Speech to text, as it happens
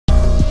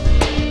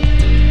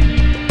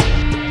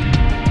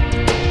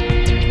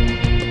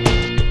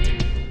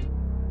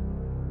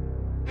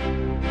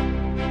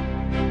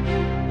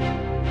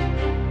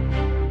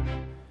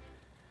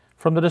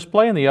From the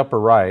display in the upper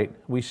right,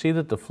 we see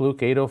that the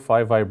Fluke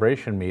 805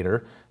 vibration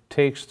meter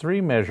takes three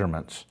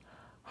measurements: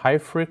 high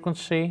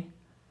frequency,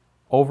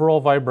 overall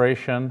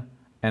vibration,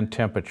 and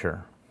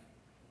temperature.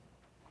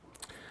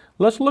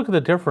 Let's look at the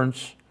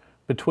difference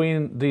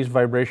between these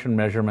vibration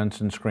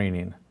measurements and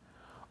screening.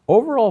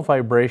 Overall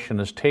vibration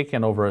is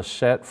taken over a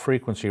set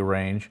frequency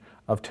range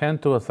of 10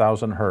 to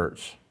 1,000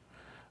 Hertz.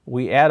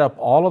 We add up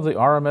all of the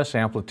RMS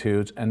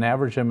amplitudes and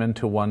average them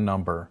into one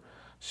number.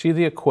 See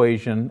the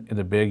equation in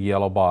the big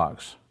yellow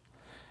box.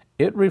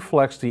 It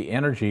reflects the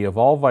energy of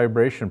all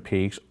vibration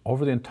peaks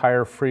over the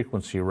entire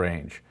frequency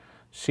range.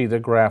 See the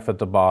graph at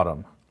the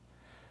bottom.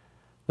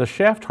 The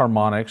shaft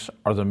harmonics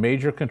are the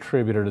major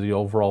contributor to the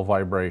overall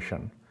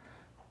vibration.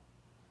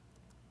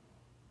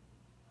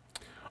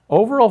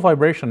 Overall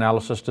vibration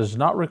analysis does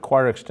not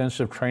require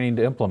extensive training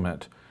to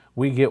implement.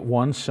 We get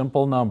one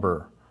simple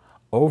number.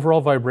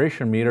 Overall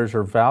vibration meters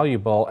are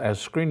valuable as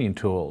screening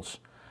tools.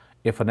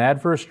 If an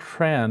adverse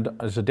trend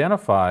is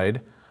identified,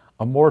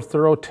 a more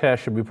thorough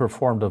test should be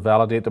performed to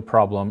validate the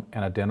problem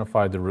and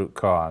identify the root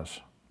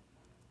cause.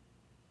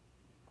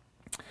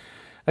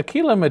 A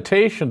key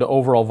limitation to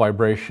overall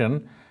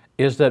vibration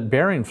is that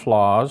bearing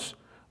flaws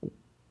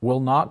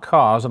will not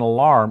cause an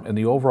alarm in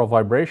the overall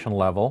vibration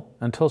level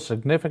until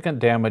significant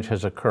damage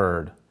has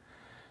occurred.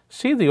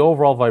 See the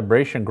overall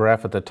vibration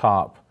graph at the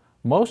top.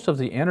 Most of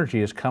the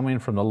energy is coming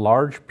from the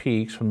large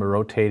peaks from the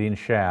rotating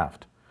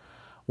shaft.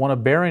 When a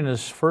bearing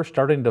is first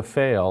starting to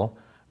fail,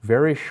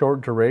 very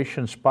short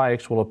duration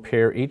spikes will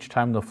appear each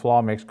time the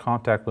flaw makes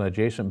contact with an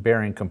adjacent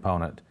bearing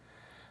component.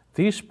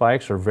 These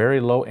spikes are very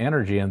low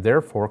energy and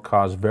therefore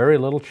cause very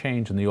little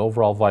change in the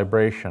overall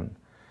vibration.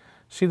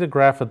 See the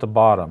graph at the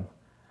bottom.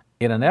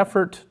 In an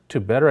effort to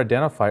better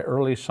identify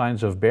early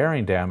signs of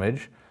bearing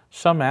damage,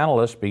 some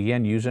analysts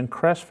began using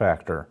Crest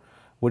Factor,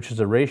 which is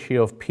the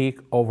ratio of peak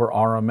over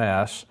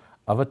RMS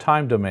of a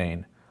time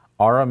domain.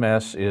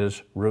 RMS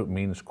is root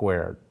mean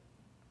squared.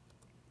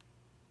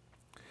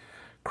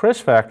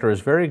 Crest Factor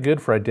is very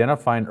good for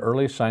identifying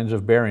early signs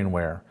of bearing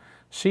wear.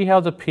 See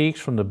how the peaks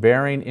from the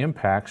bearing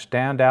impact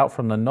stand out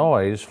from the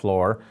noise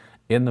floor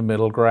in the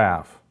middle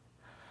graph.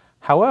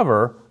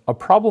 However, a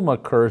problem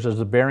occurs as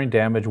the bearing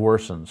damage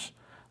worsens.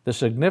 The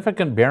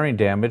significant bearing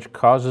damage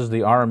causes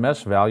the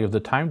RMS value of the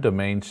time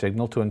domain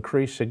signal to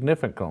increase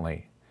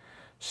significantly.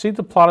 See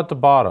the plot at the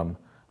bottom.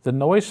 The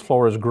noise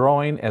floor is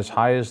growing as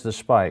high as the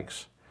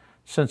spikes.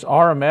 Since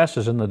RMS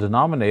is in the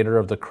denominator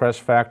of the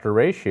Crest Factor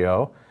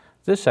ratio,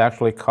 this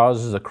actually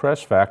causes the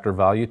Crest Factor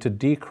value to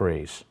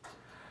decrease.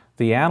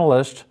 The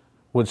analyst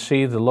would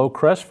see the low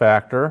Crest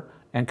Factor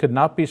and could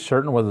not be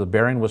certain whether the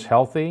bearing was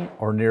healthy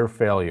or near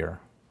failure.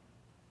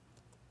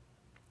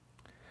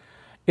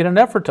 In an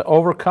effort to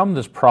overcome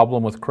this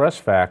problem with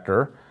Crest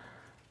Factor,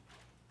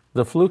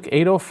 the Fluke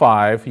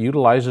 805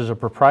 utilizes a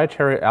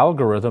proprietary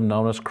algorithm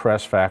known as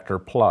Crest Factor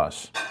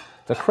Plus.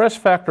 The Crest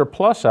Factor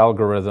Plus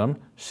algorithm,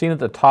 seen at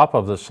the top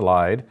of the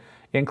slide,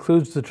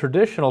 includes the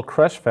traditional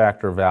Crest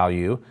Factor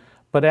value,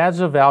 but adds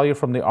a value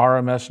from the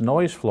RMS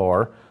noise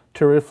floor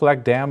to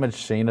reflect damage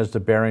seen as the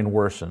bearing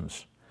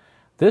worsens.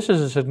 This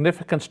is a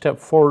significant step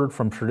forward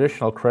from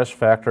traditional Crest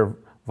Factor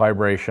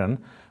vibration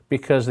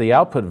because the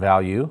output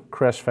value,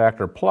 Crest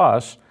Factor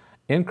Plus,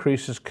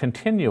 increases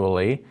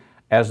continually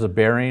as the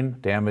bearing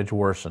damage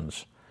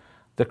worsens.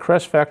 The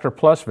Crest Factor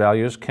Plus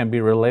values can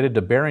be related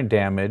to bearing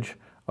damage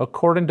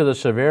according to the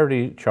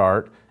severity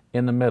chart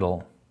in the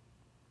middle.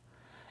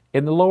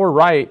 In the lower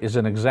right is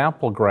an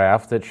example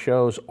graph that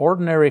shows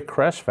ordinary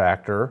Crest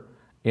Factor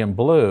in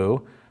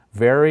blue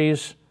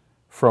varies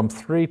from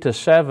 3 to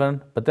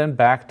 7, but then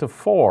back to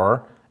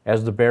 4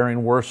 as the bearing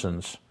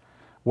worsens,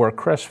 where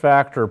Crest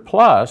Factor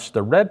Plus,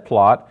 the red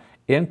plot,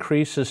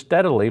 increases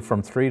steadily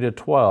from 3 to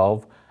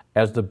 12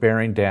 as the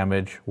bearing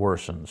damage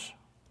worsens.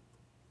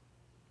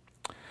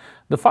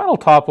 The final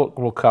topic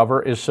we'll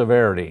cover is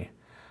severity.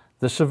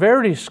 The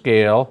severity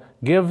scale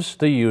gives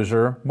the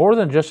user more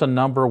than just a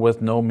number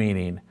with no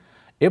meaning.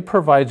 It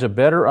provides a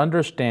better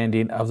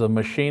understanding of the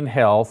machine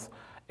health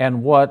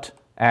and what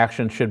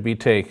action should be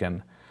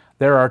taken.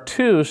 There are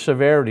two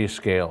severity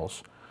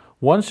scales.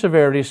 One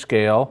severity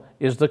scale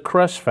is the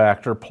Crest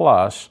Factor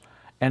Plus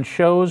and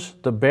shows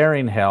the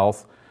bearing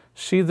health.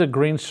 See the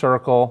green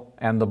circle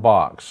and the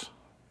box.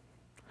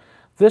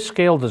 This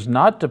scale does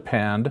not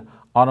depend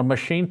on a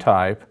machine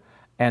type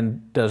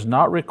and does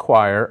not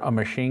require a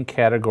machine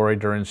category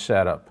during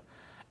setup.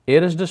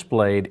 It is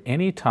displayed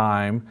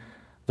anytime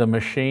the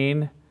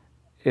measurement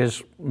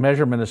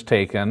is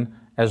taken,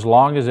 as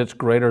long as it's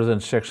greater than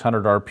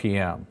 600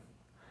 RPM.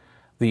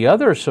 The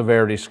other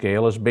severity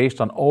scale is based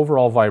on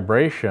overall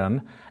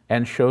vibration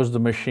and shows the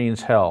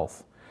machine's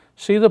health.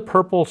 See the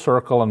purple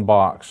circle and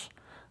box.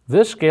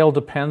 This scale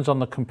depends on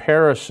the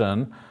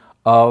comparison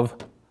of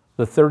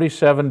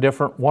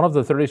one of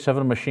the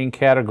 37 machine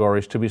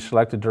categories to be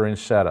selected during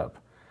setup.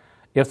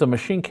 If the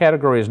machine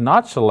category is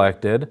not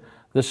selected,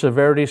 the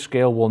severity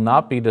scale will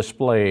not be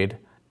displayed.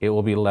 It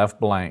will be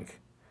left blank.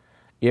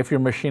 If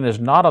your machine is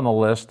not on the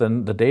list,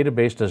 then the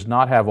database does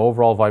not have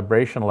overall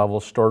vibration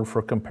levels stored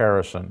for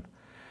comparison.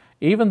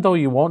 Even though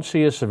you won't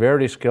see a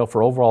severity scale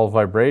for overall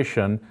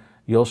vibration,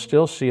 you'll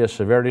still see a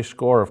severity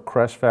score of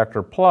Crest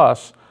Factor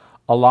Plus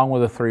along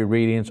with the 3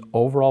 readings: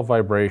 overall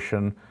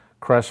vibration,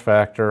 Crest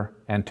Factor,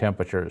 and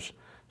temperatures.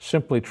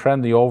 Simply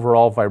trend the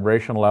overall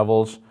vibration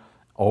levels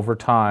over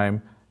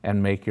time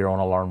and make your own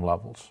alarm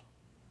levels.